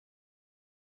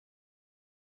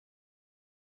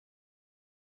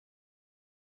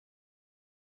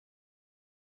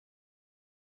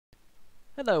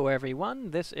Hello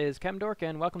everyone, this is Chemdork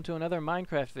and welcome to another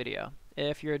Minecraft video.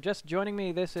 If you're just joining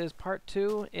me, this is part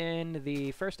 2 in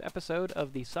the first episode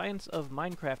of the Science of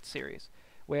Minecraft series,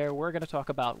 where we're going to talk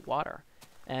about water,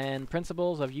 and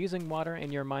principles of using water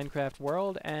in your Minecraft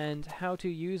world, and how to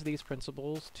use these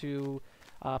principles to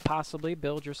possibly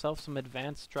build yourself some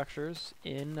advanced structures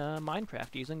in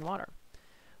Minecraft using water.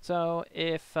 So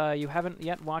if you haven't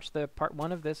yet watched the part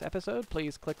 1 of this episode,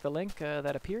 please click the link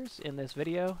that appears in this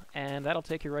video, and that'll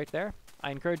take you right there. I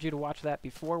encourage you to watch that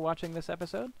before watching this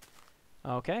episode.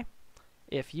 Okay.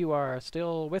 If you are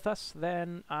still with us,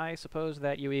 then I suppose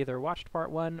that you either watched part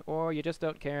 1 or you just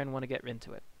don't care and want to get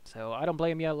into it. So I don't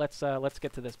blame you. Let's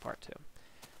get to this part 2.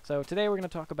 So today we're going to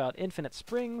talk about infinite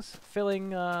springs, filling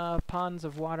ponds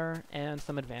of water, and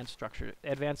some advanced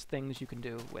things you can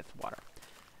do with water.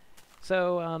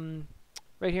 So,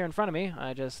 right here in front of me,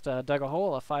 I just dug a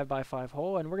hole, a 5x5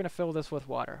 hole, and we're going to fill this with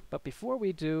water. But before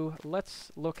we do,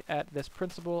 let's look at this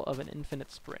principle of an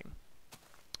infinite spring.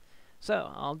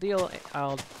 So, I'll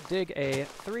dig a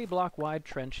 3-block wide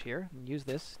trench here, and use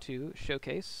this to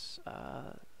showcase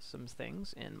some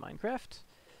things in Minecraft.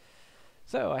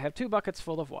 So, I have 2 buckets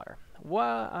full of water.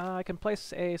 I can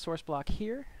place a source block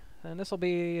here, and this will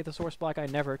be the source block I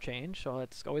never change, so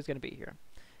it's always going to be here.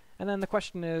 And then the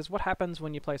question is, what happens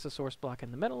when you place a source block in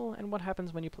the middle, and what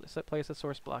happens when you place a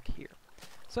source block here?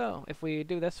 So, if we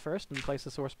do this first and place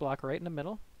a source block right in the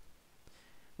middle,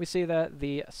 we see that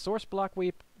the source block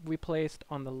we placed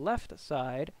on the left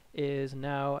side is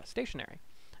now stationary,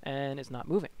 and is not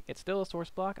moving. It's still a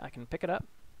source block. I can pick it up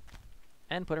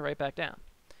and put it right back down.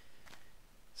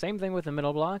 Same thing with the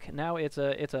middle block. Now it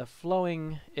has a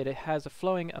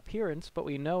flowing appearance, but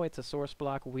we know it's a source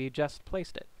block. We just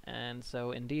placed it, and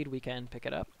so indeed we can pick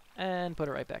it up and put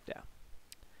it right back down.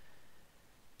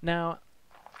 Now,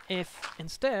 if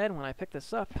instead, when I pick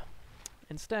this up,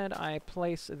 instead I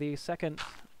place the second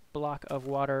block of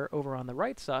water over on the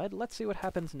right side, let's see what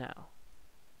happens now.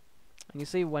 And you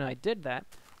see when I did that,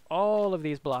 all of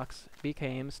these blocks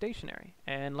became stationary.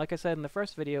 And like I said in the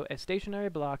first video, a stationary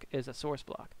block is a source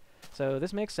block. So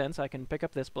this makes sense. I can pick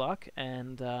up this block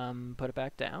and put it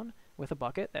back down with a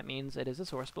bucket. That means it is a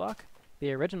source block.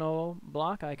 The original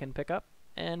block I can pick up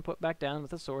and put back down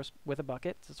with a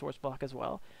bucket. It's a source block as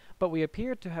well. But we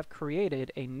appear to have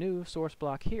created a new source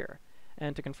block here.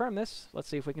 And to confirm this, let's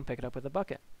see if we can pick it up with a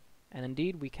bucket. And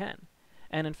indeed we can.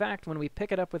 And in fact, when we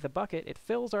pick it up with a bucket, it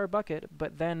fills our bucket,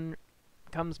 but then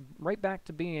comes right back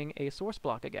to being a source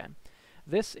block again.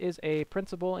 This is a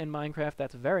principle in Minecraft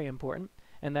that's very important,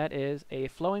 and that is a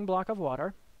flowing block of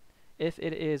water, if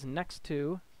it is next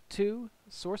to 2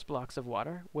 source blocks of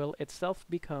water, will itself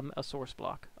become a source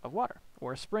block of water,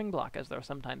 or a spring block as they're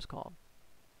sometimes called.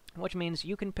 Which means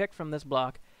you can pick from this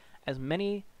block as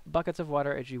many buckets of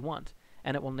water as you want,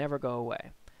 and it will never go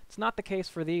away. It's not the case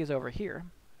for these over here.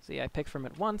 See, I picked from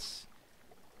it once.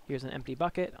 Here's an empty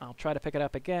bucket. I'll try to pick it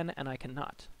up again, and I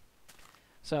cannot.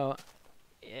 So,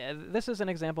 this is an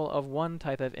example of one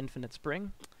type of infinite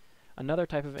spring. Another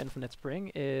type of infinite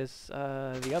spring is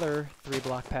the other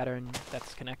 3-block pattern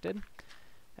that's connected.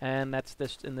 And that's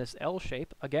in this L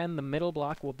shape. Again, the middle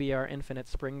block will be our infinite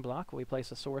spring block. We place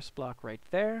a source block right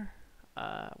there.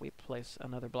 We place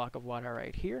another block of water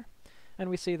right here. And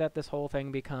we see that this whole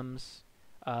thing becomes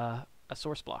a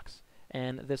source blocks.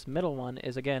 And this middle one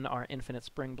is, again, our infinite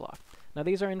spring block. Now,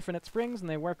 these are infinite springs, and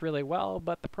they work really well,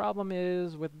 but the problem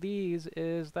is with these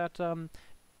is that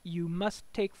you must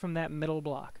take from that middle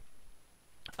block.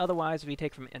 Otherwise, if you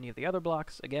take from any of the other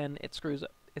blocks, again, it screws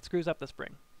up the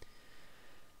spring.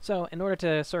 So, in order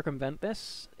to circumvent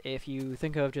this, if you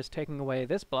think of just taking away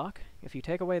this block, if you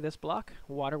take away this block,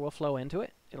 water will flow into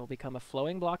it. It'll become a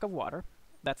flowing block of water.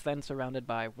 That's then surrounded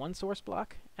by one source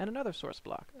block and another source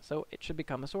block. So it should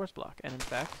become a source block. And in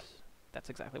fact,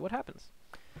 that's exactly what happens.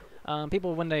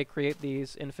 People, when they create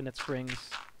these infinite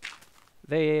springs,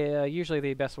 they usually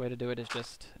the best way to do it is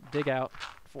just dig out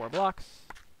 4 blocks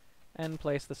and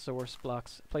place the source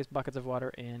blocks, place buckets of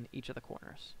water in each of the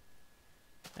corners.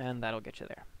 And that'll get you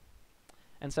there.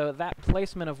 And so that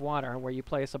placement of water, where you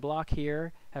place a block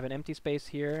here, have an empty space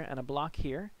here, and a block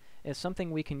here, is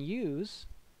something we can use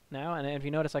now, and if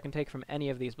you notice, I can take from any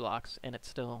of these blocks, and it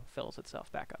still fills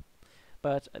itself back up.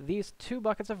 But these 2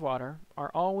 buckets of water are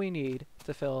all we need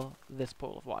to fill this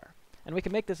pool of water. And we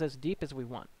can make this as deep as we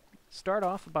want. Start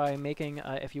off by making,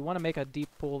 if you want to make a deep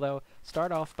pool though,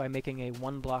 start off by making a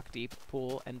 1-block deep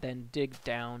pool, and then dig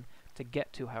down to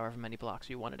get to however many blocks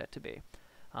you wanted it to be.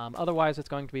 Otherwise, it's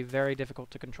going to be very difficult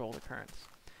to control the currents.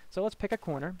 So let's pick a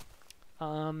corner.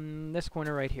 This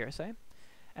corner right here, say.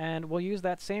 And we'll use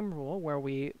that same rule where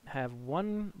we have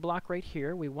one block right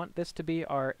here. We want this to be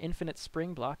our infinite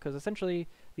spring block, because essentially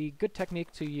the good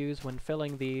technique to use when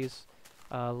filling these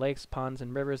lakes, ponds,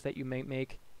 and rivers that you may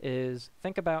make is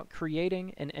think about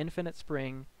creating an infinite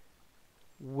spring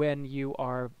when you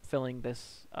are filling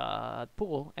this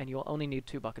pool, and you'll only need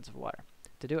 2 buckets of water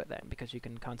to do it then, because you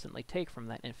can constantly take from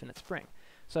that infinite spring.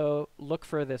 So look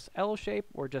for this L shape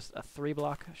or just a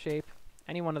 3-block shape.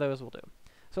 Any one of those will do.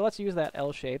 So let's use that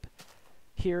L shape.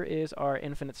 Here is our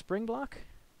infinite spring block.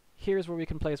 Here's where we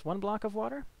can place 1 block of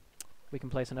water. We can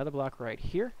place another block right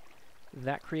here.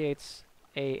 That creates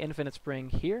a infinite spring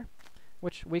here,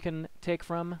 which we can take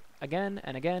from again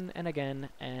and again and again,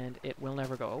 and it will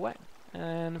never go away.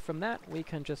 And from that, we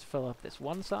can just fill up this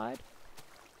one side,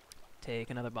 take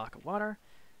another block of water.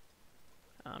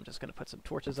 I'm just going to put some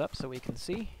torches up so we can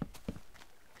see.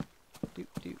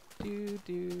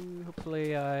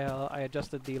 Hopefully I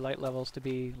adjusted the light levels to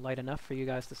be light enough for you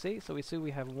guys to see. So we see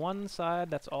we have one side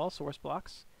that's all source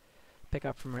blocks. Pick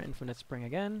up from our infinite spring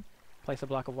again, place a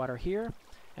block of water here,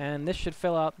 and this should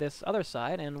fill out this other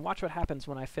side, and watch what happens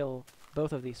when I fill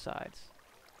both of these sides.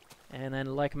 And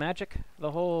then, like magic,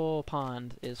 the whole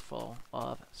pond is full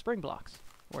of spring blocks,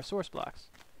 or source blocks.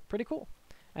 Pretty cool.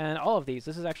 And all of these,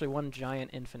 this is actually one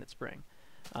giant infinite spring.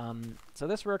 So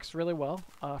this works really well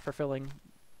for filling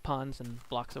ponds and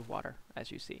blocks of water,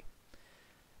 as you see.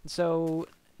 So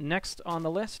next on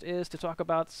the list is to talk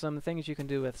about some things you can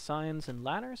do with signs and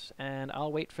ladders, and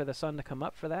I'll wait for the sun to come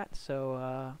up for that,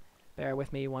 so bear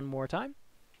with me one more time.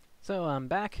 So I'm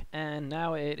back, and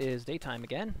now it is daytime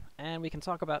again, and we can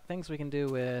talk about things we can do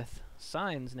with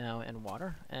signs now in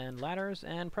water, and ladders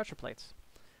and pressure plates.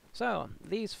 So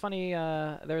these funny,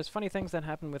 there's funny things that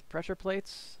happen with pressure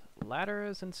plates,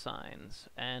 ladders, and signs,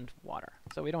 and water.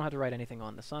 So we don't have to write anything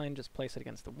on the sign, just place it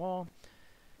against the wall.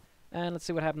 And let's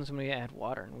see what happens when we add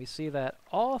water. And we see that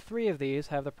all 3 of these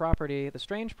have the property, the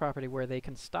strange property, where they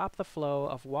can stop the flow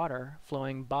of water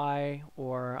flowing by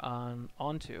or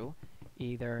onto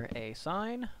either a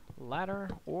sign, ladder,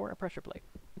 or a pressure plate.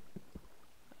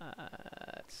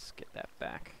 Let's get that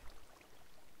back.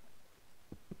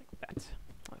 Like that.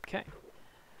 Okay.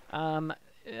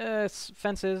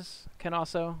 Fences can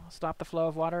also stop the flow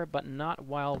of water, but not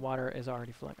while water is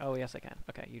already flowing. Oh, yes, I can.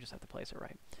 Okay, you just have to place it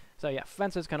right. So yeah,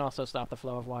 fences can also stop the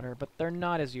flow of water, but they're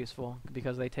not as useful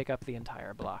because they take up the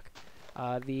entire block.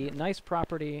 The nice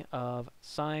property of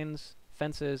signs,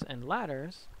 fences, and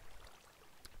ladders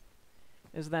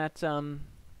is that, and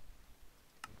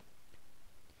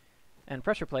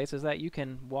pressure plates, is that you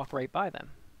can walk right by them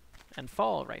and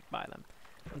fall right by them.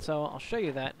 And so I'll show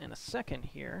you that in a second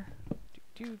here.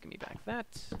 Give me back that.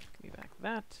 Give me back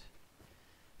that.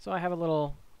 So I have a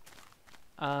little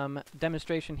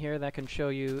demonstration here that can show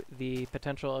you the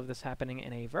potential of this happening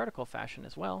in a vertical fashion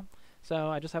as well. So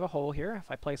I just have a hole here. If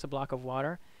I place a block of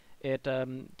water, it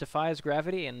defies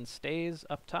gravity and stays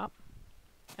up top,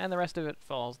 and the rest of it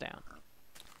falls down.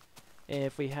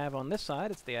 If we have on this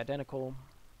side, it's the identical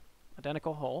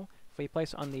hole. If we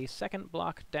place on the second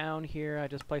block down here, I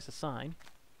just place a sign.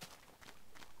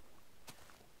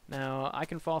 Now, I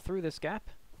can fall through this gap,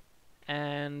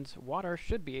 and water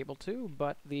should be able to,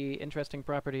 but the interesting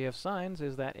property of signs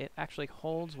is that it actually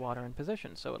holds water in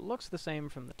position. So it looks the same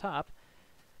from the top,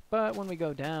 but when we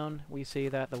go down, we see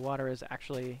that the water is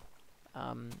actually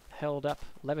held up,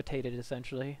 levitated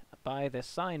essentially, by this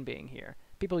sign being here.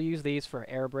 People use these for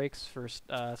air brakes, for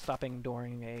stopping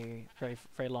during a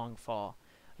very long fall.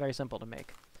 Very simple to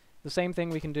make. The same thing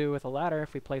we can do with a ladder.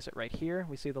 If we place it right here,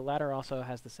 we see the ladder also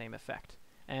has the same effect.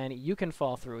 And you can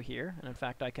fall through here, and in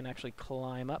fact I can actually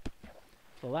climb up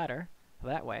the ladder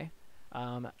that way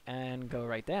and go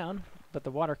right down, but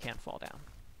the water can't fall down.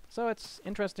 So it's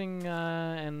interesting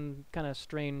and kind of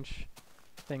strange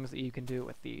things that you can do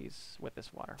with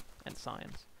this water and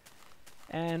signs.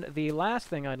 And the last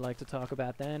thing I'd like to talk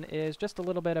about then is just a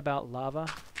little bit about lava,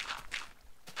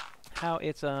 how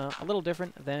it's a little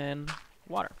different than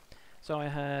water. So I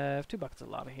have 2 buckets of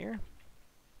lava here.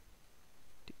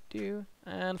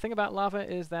 And the thing about lava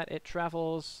is that it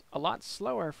travels a lot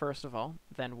slower, first of all,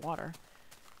 than water.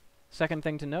 Second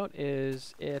thing to note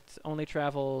is it only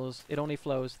flows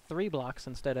 3 blocks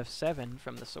instead of 7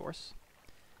 from the source.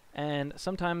 And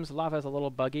sometimes lava is a little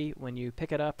buggy when you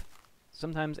pick it up.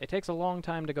 Sometimes it takes a long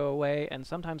time to go away, and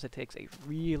sometimes it takes a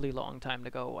really long time to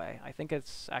go away. I think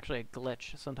it's actually a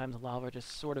glitch. Sometimes lava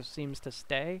just sort of seems to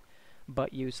stay,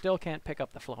 but you still can't pick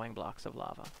up the flowing blocks of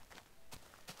lava.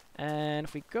 And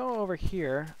if we go over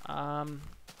here,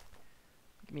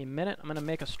 give me a minute, I'm going to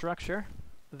make a structure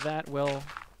that will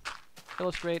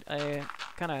illustrate a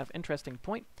kind of interesting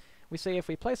point. We say if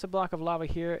we place a block of lava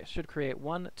here, it should create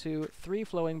 1, 2, 3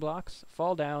 flowing blocks,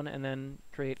 fall down, and then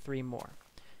create 3 more.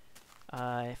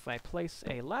 If I place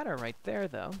a ladder right there,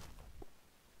 though,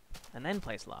 and then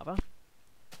place lava,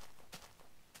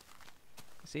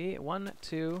 see, 1,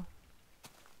 2,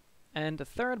 and the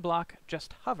third block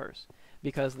just hovers,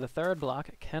 because the third block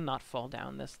cannot fall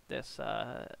down this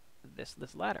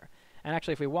ladder. And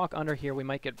actually, if we walk under here, we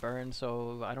might get burned,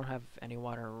 so I don't have any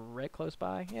water right close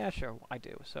by. Yeah, sure, I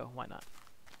do, so why not?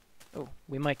 Oh,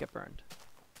 we might get burned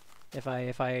if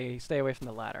I stay away from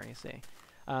the ladder, you see.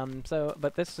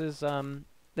 But this is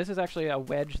actually a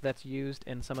wedge that's used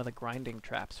in some of the grinding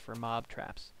traps for mob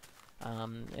traps.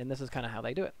 And this is kind of how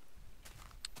they do it.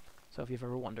 So if you've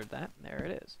ever wondered that, there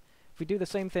it is. If we do the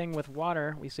same thing with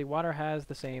water, we see water has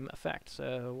the same effect.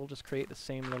 So we'll just create the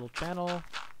same little channel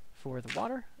for the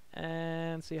water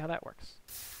and see how that works.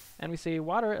 And we see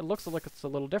water, it looks like it's a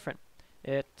little different.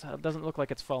 It doesn't look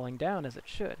like it's falling down as it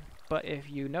should. But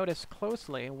if you notice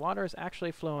closely, water is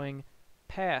actually flowing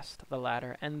past the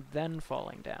ladder and then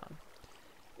falling down.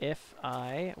 If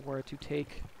I were to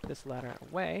take this ladder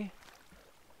away,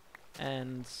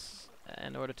 and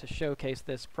in order to showcase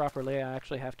this properly, I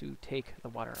actually have to take the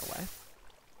water away.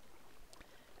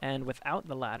 And without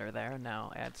the ladder there,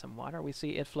 now add some water, we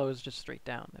see it flows just straight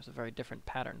down. There's a very different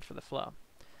pattern for the flow.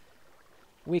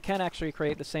 We can actually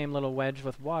create the same little wedge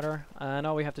with water, and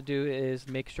all we have to do is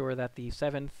make sure that the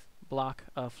 7th block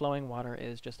of flowing water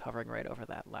is just hovering right over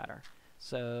that ladder.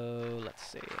 So, let's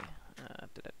see.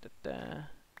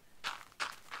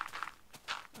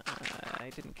 I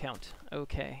didn't count.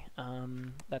 Okay.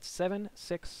 That's 7,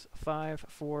 6, 5,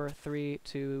 4, 3,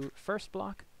 2, first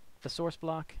block, the source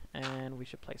block, and we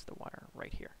should place the water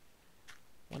right here.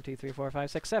 1, 2, 3, 4,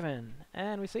 5, 6, 7.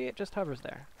 And we see it just hovers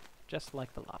there, just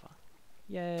like the lava.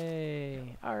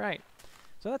 Yay! Alright.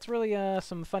 So that's really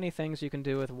some funny things you can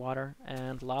do with water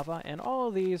and lava, and all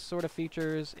of these sort of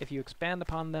features, if you expand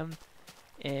upon them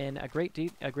in a great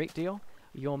deal,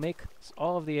 you'll make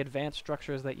all of the advanced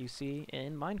structures that you see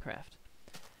in Minecraft.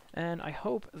 And I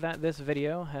hope that this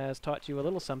video has taught you a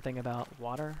little something about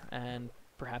water and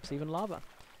perhaps even lava.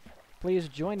 Please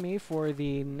join me for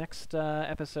the next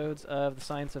episodes of The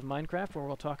Science of Minecraft, where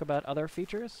we'll talk about other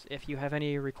features. If you have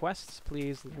any requests,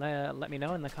 please let me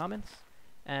know in the comments.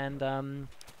 And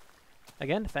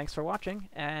again, thanks for watching,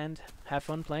 and have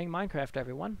fun playing Minecraft,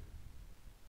 everyone.